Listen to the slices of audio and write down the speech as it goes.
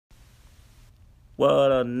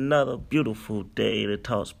What another beautiful day to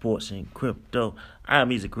talk sports and crypto.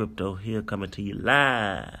 I'm Easy Crypto here coming to you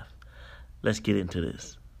live. Let's get into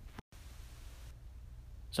this.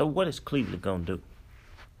 So, what is Cleveland going to do?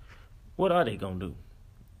 What are they going to do?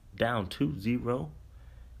 Down 2-0?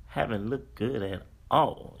 Haven't looked good at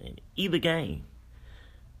all in either game.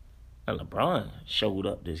 Now, LeBron showed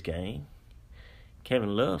up this game.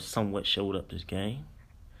 Kevin Love somewhat showed up this game.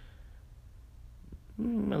 A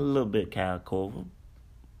little bit Kyle Korver.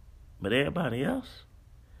 But everybody else,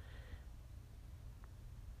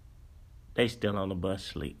 they still on the bus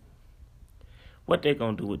sleep. What they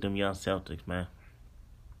gonna do with them young Celtics, man?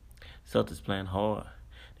 Celtics playing hard.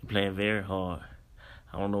 They playing very hard.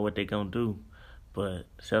 I don't know what they gonna do, but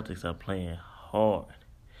Celtics are playing hard.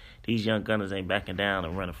 These young gunners ain't backing down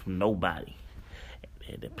and running from nobody.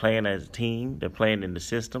 They're playing as a team. They're playing in the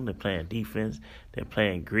system. They're playing defense. They're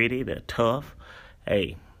playing gritty. They're tough.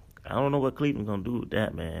 Hey, I don't know what Cleveland's gonna do with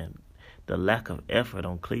that, man. The lack of effort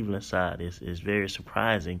on Cleveland's side is very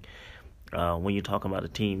surprising when you're talking about a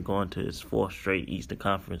team going to its fourth straight Eastern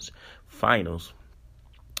Conference Finals.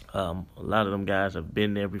 A lot of them guys have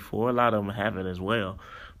been there before. A lot of them haven't as well.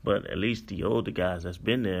 But at least the older guys that's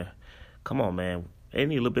been there, come on, man. They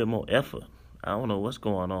need a little bit more effort. I don't know what's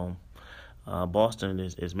going on. Boston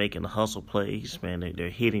is making the hustle plays, man. They're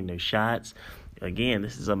hitting their shots. Again,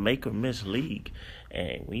 this is a make-or-miss league.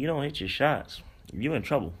 And when you don't hit your shots, you're in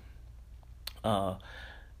trouble.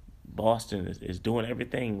 Boston is doing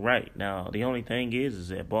everything right. Now, the only thing is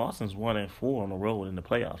that Boston's 1-4 on the road in the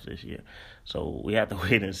playoffs this year. So we have to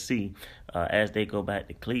wait and see as they go back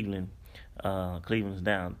to Cleveland. Cleveland's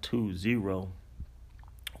down 2-0,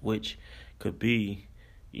 which could be,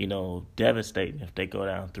 devastating if they go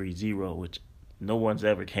down 3-0, which no one's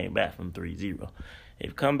ever came back from 3-0.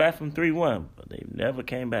 They've come back from 3-1, but they've never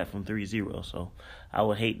came back from 3-0. So I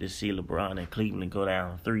would hate to see LeBron and Cleveland go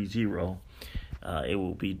down 3-0. It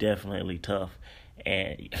will be definitely tough.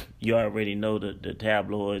 And you already know that the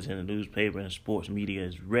tabloids and the newspaper and sports media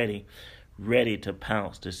is ready to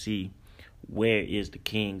pounce to see where is the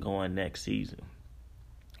king going next season.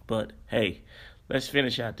 But, hey, let's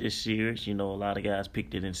finish out this series. A lot of guys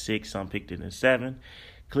picked it in 6. Some picked it in 7.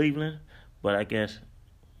 Cleveland. But I guess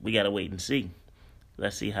we got to wait and see.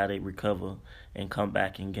 Let's see how they recover and come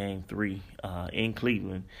back in Game 3 in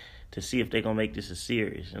Cleveland to see if they're going to make this a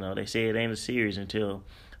series. They say it ain't a series until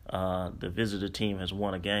the visitor team has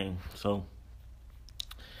won a game. So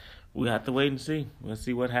we have to wait and see. Let's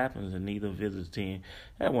see what happens. And neither visitor team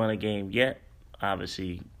has won a game yet.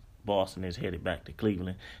 Obviously, Boston is headed back to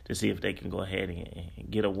Cleveland to see if they can go ahead and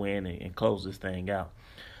get a win and close this thing out.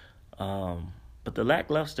 But the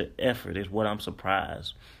lackluster effort is what I'm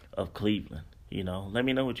surprised of Cleveland. Let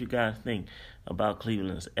me know what you guys think about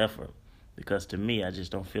Cleveland's effort. Because to me, I just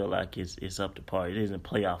don't feel like it's up to par. It isn't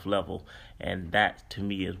playoff level. And that, to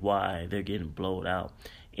me, is why they're getting blowed out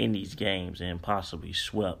in these games and possibly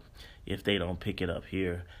swept if they don't pick it up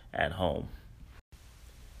here at home.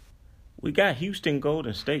 We got Houston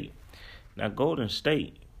Golden State. Now, Golden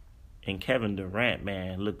State and Kevin Durant,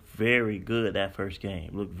 man, looked very good that first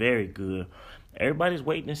game. Looked very good. Everybody's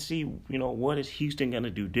waiting to see, what is Houston going to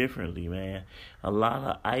do differently, man. A lot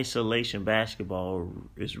of isolation basketball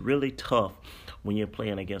is really tough when you're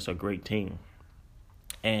playing against a great team.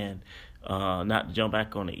 And not to jump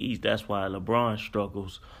back on the East, that's why LeBron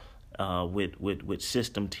struggles with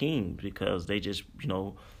system teams because they just,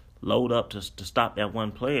 load up to stop that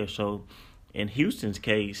one player. So in Houston's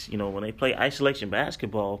case, when they play isolation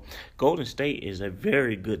basketball, Golden State is a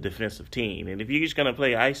very good defensive team. And if you're just going to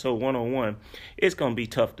play ISO one-on-one, it's going to be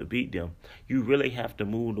tough to beat them. You really have to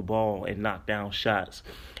move the ball and knock down shots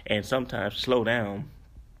and sometimes slow down,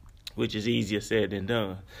 which is easier said than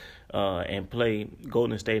done, and play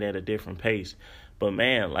Golden State at a different pace. But,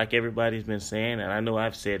 man, like everybody's been saying, and I know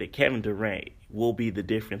I've said it, Kevin Durant will be the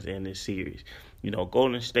difference in this series.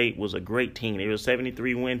 Golden State was a great team. They were a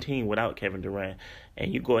 73-win team without Kevin Durant.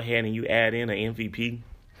 And you go ahead and you add in an MVP,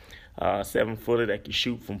 7-footer that can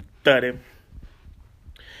shoot from 30.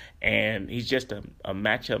 And he's just a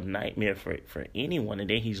matchup nightmare for anyone. And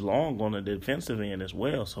then he's long on the defensive end as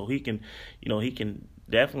well. So he can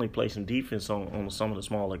definitely play some defense on some of the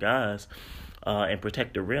smaller guys and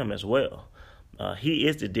protect the rim as well. He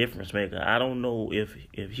is the difference maker. I don't know if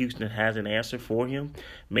Houston has an answer for him.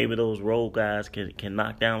 Maybe those role guys can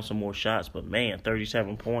knock down some more shots. But, man,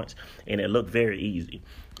 37 points, and it looked very easy.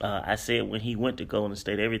 I said when he went to Golden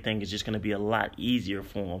State, everything is just going to be a lot easier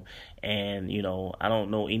for him. And, I don't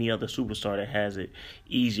know any other superstar that has it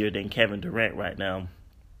easier than Kevin Durant right now.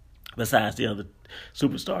 besides the other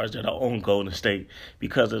superstars that are on Golden State,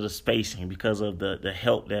 because of the spacing, because of the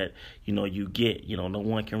help that you get. No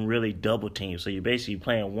one can really double team, so you're basically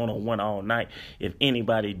playing 1-on-1 all night. If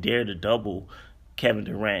anybody dare to double Kevin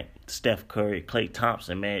Durant, Steph Curry, Klay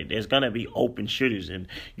Thompson, man, there's gonna be open shooters, and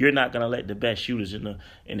you're not gonna let the best shooters in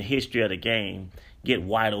the history of the game get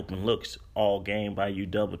wide open looks all game by you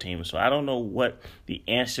double teaming. So I don't know what the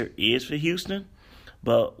answer is for Houston,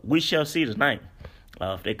 but we shall see tonight.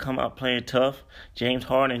 If they come out playing tough, James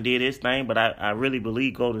Harden did his thing, but I really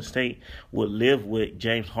believe Golden State would live with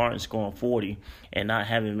James Harden scoring 40 and not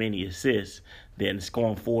having many assists than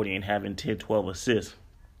scoring 40 and having 10, 12 assists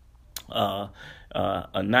a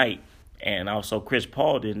night. And also Chris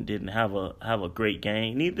Paul didn't have a great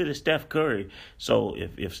game. Neither did Steph Curry. So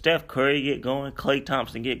if Steph Curry get going, Klay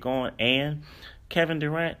Thompson get going, and Kevin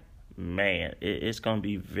Durant, man, it's going to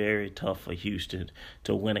be very tough for Houston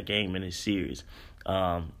to win a game in this series.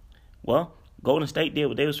 Well, Golden State did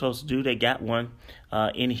what they were supposed to do. They got one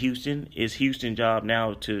in Houston. It's Houston's job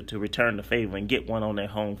now to return the favor and get one on their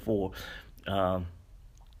home floor and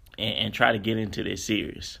try to get into this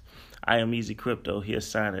series. I am Easy Crypto here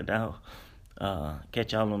signing out.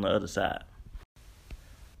 Catch y'all on the other side.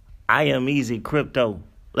 I am Easy Crypto.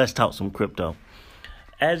 Let's talk some crypto.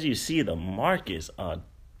 As you see, the markets are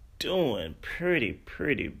doing pretty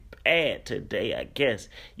bad today. I guess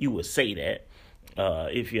you would say that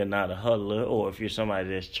if you're not a huddler or if you're somebody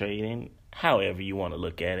that's trading, however you want to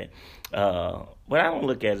look at it. But I don't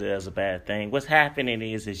look at it as a bad thing. What's happening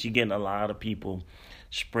is you're getting a lot of people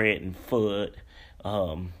spreading FUD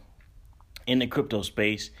in the crypto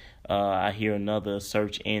space. I hear another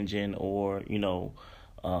search engine or,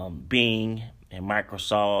 Bing and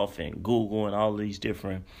Microsoft and Google and all these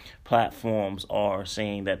different platforms are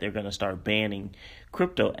saying that they're going to start banning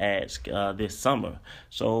crypto ads this summer.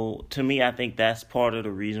 So to me, I think that's part of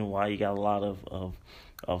the reason why you got a lot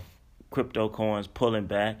of crypto coins pulling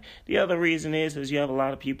back. The other reason is you have a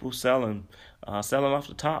lot of people selling off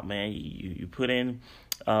the top, man. You put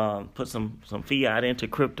some fiat into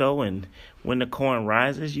crypto, and when the coin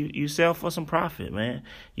rises, you sell for some profit, man.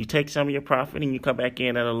 You take some of your profit and you come back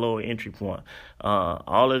in at a lower entry point.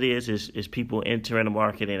 All it is people entering the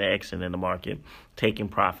market and exiting the market, taking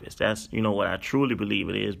profits. That's what I truly believe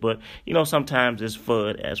it is. But sometimes it's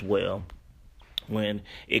FUD as well. When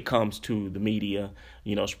it comes to the media,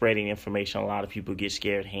 spreading information, a lot of people get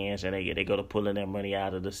scared hands and they go to pulling their money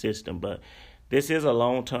out of the system. But this is a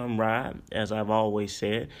long-term ride, as I've always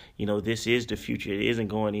said. This is the future. It isn't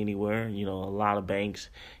going anywhere. A lot of banks,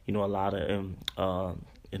 a lot of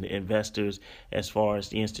investors, as far as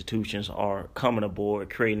the institutions, are coming aboard,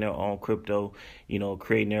 creating their own crypto,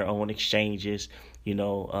 creating their own exchanges,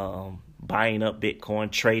 buying up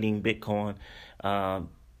Bitcoin, trading Bitcoin.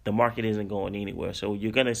 The market isn't going anywhere. So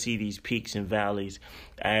you're going to see these peaks and valleys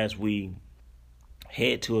as we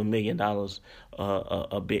head to $1 million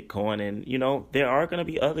a Bitcoin. And, there are going to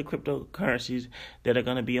be other cryptocurrencies that are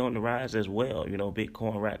going to be on the rise as well.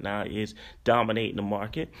 Bitcoin right now is dominating the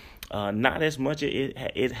market. Not as much as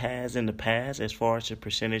it has in the past as far as the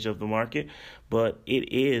percentage of the market, but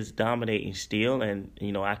it is dominating still. And,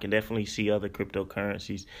 I can definitely see other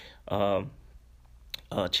cryptocurrencies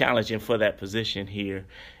challenging for that position here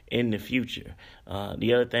in the future.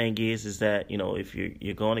 The other thing is that if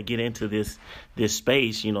you're going to get into this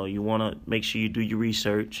space, you want to make sure you do your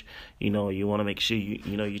research. You want to make sure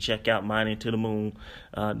you check out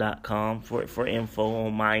miningtothemoon.com for info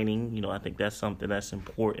on mining. I think that's something that's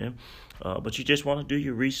important. But you just want to do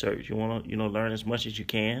your research. You want to learn as much as you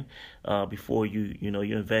can before you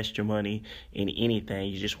invest your money in anything.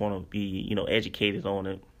 You just want to be educated on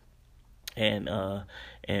it. And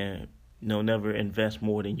never invest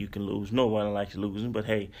more than you can lose. No one likes losing, but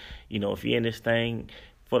hey, if you're in this thing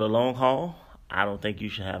for the long haul, I don't think you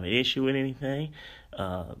should have an issue with anything.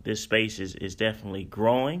 This space is definitely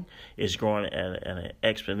growing. It's growing at an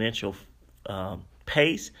exponential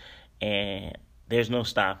pace, and there's no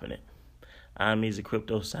stopping it. I'm Easy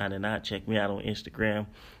Crypto signing out. Check me out on Instagram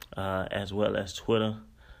as well as Twitter.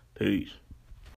 Peace.